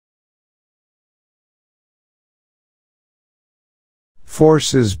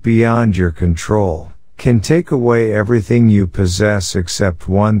forces beyond your control, can take away everything you possess except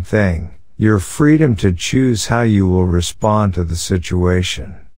one thing: your freedom to choose how you will respond to the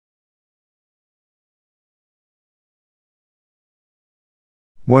situation.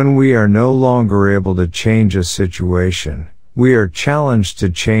 When we are no longer able to change a situation, we are challenged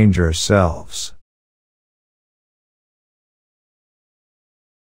to change ourselves.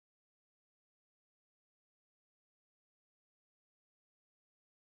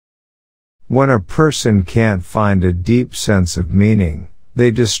 When a person can't find a deep sense of meaning,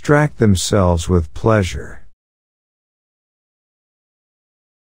 they distract themselves with pleasure.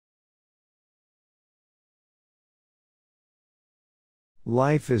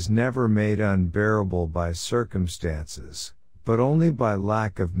 Life is never made unbearable by circumstances, but only by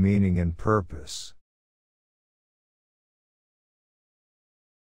lack of meaning and purpose.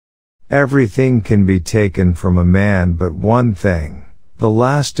 Everything can be taken from a man but one thing, the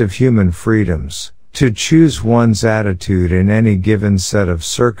last of human freedoms, to choose one's attitude in any given set of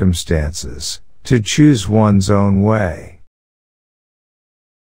circumstances, to choose one's own way.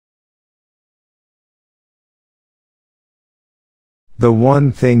 The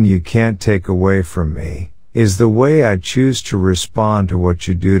one thing you can't take away from me is the way I choose to respond to what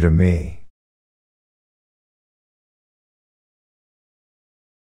you do to me.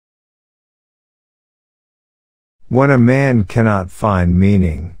 When a man cannot find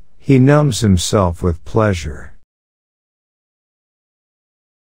meaning, he numbs himself with pleasure.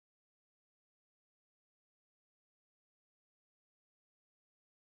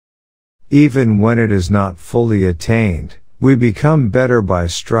 Even when it is not fully attained, we become better by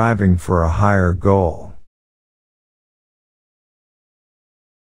striving for a higher goal.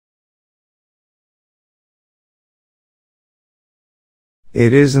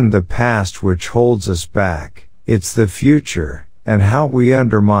 It isn't the past which holds us back, it's the future, and how we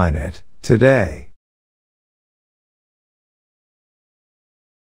undermine it, today.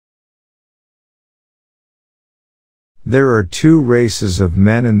 There are two races of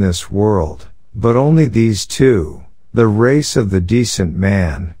men in this world, but only these two: the race of the decent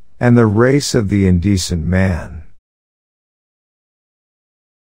man, and the race of the indecent man.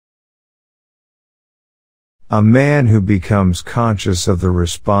 A man who becomes conscious of the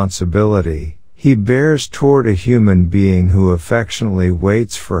responsibility he bears toward a human being who affectionately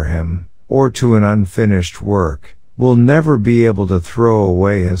waits for him, or to an unfinished work, will never be able to throw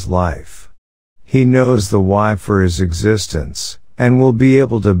away his life. He knows the why for his existence, and will be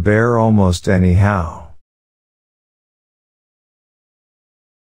able to bear almost anyhow.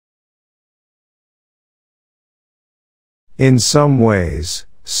 In some ways,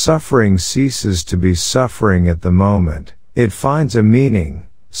 suffering ceases to be suffering at the moment it finds a meaning,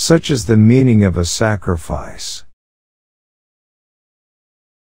 such as the meaning of a sacrifice.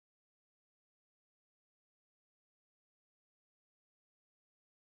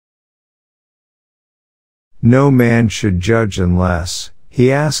 No man should judge unless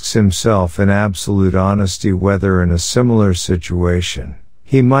he asks himself in absolute honesty whether in a similar situation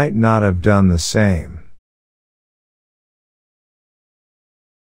he might not have done the same.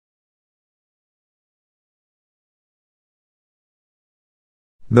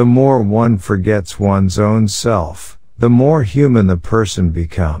 The more one forgets one's own self, the more human the person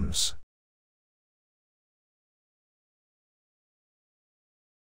becomes.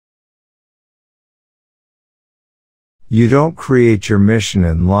 You don't create your mission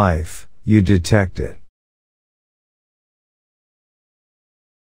in life, you detect it.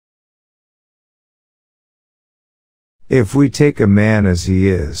 If we take a man as he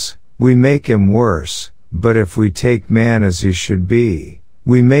is, we make him worse, but if we take man as he should be,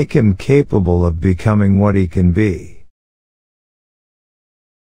 we make him capable of becoming what he can be.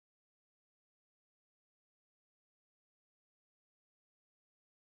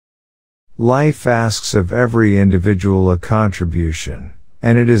 Life asks of every individual a contribution,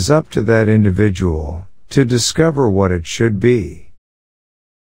 and it is up to that individual to discover what it should be.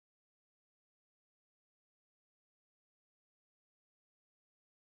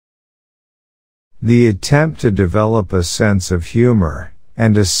 The attempt to develop a sense of humor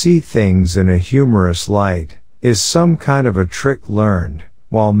and to see things in a humorous light is some kind of a trick learned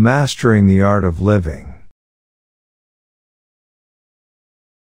while mastering the art of living.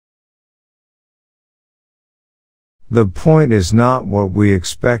 The point is not what we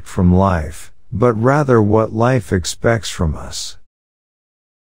expect from life, but rather what life expects from us.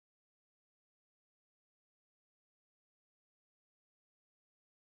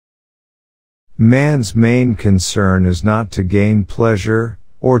 Man's main concern is not to gain pleasure,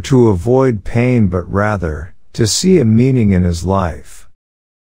 or to avoid pain, but rather, to see a meaning in his life.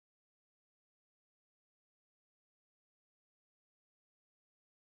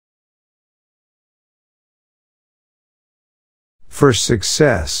 For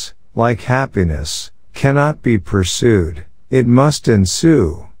success, like happiness, cannot be pursued, it must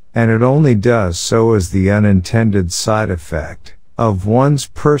ensue, and it only does so as the unintended side effect of one's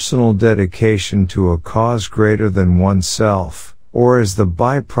personal dedication to a cause greater than oneself, or as the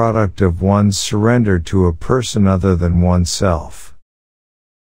byproduct of one's surrender to a person other than oneself.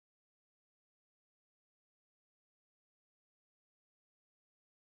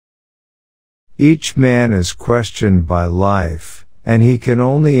 Each man is questioned by life, and he can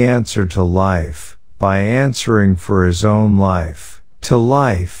only answer to life by answering for his own life. To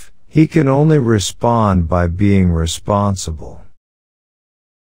life, he can only respond by being responsible.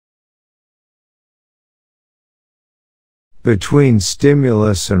 Between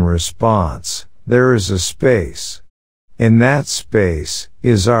stimulus and response, there is a space. In that space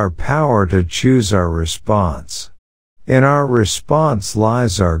is our power to choose our response. In our response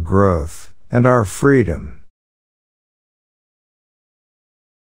lies our growth and our freedom.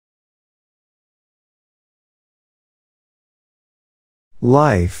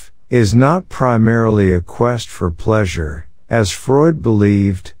 Life is not primarily a quest for pleasure, as Freud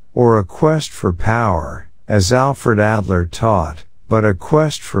believed, or a quest for power, as Alfred Adler taught, but a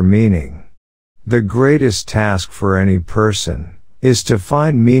quest for meaning. The greatest task for any person is to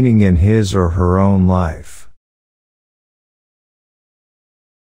find meaning in his or her own life.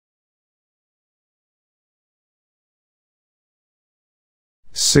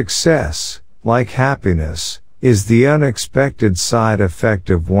 Success, like happiness, is the unexpected side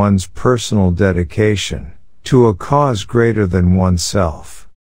effect of one's personal dedication to a cause greater than oneself.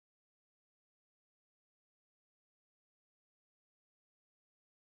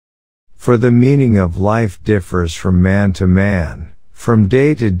 For the meaning of life differs from man to man, from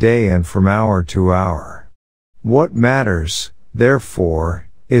day to day and from hour to hour. What matters, therefore,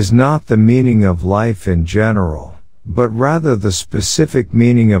 is not the meaning of life in general, but rather the specific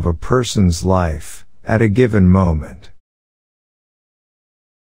meaning of a person's life at a given moment.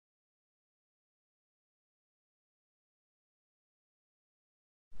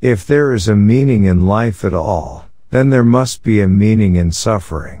 If there is a meaning in life at all, then there must be a meaning in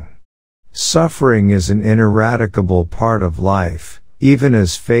suffering. Suffering is an ineradicable part of life, even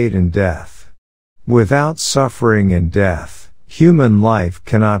as fate and death. Without suffering and death, human life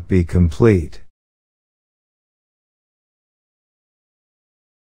cannot be complete.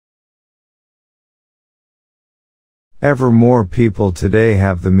 Ever more people today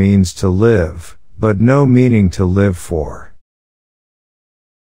have the means to live, but no meaning to live for.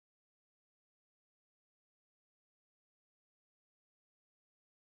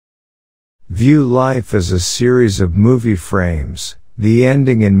 View life as a series of movie frames. The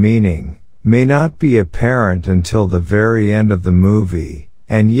ending and meaning may not be apparent until the very end of the movie,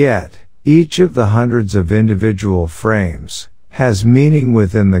 and yet, each of the hundreds of individual frames has meaning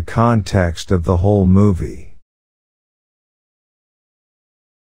within the context of the whole movie.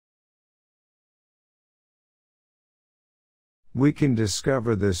 We can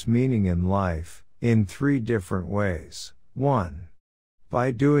discover this meaning in life in 3 different ways. 1.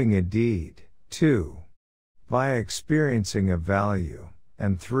 By doing a deed. 2. By experiencing a value.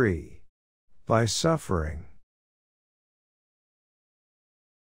 And 3. By suffering.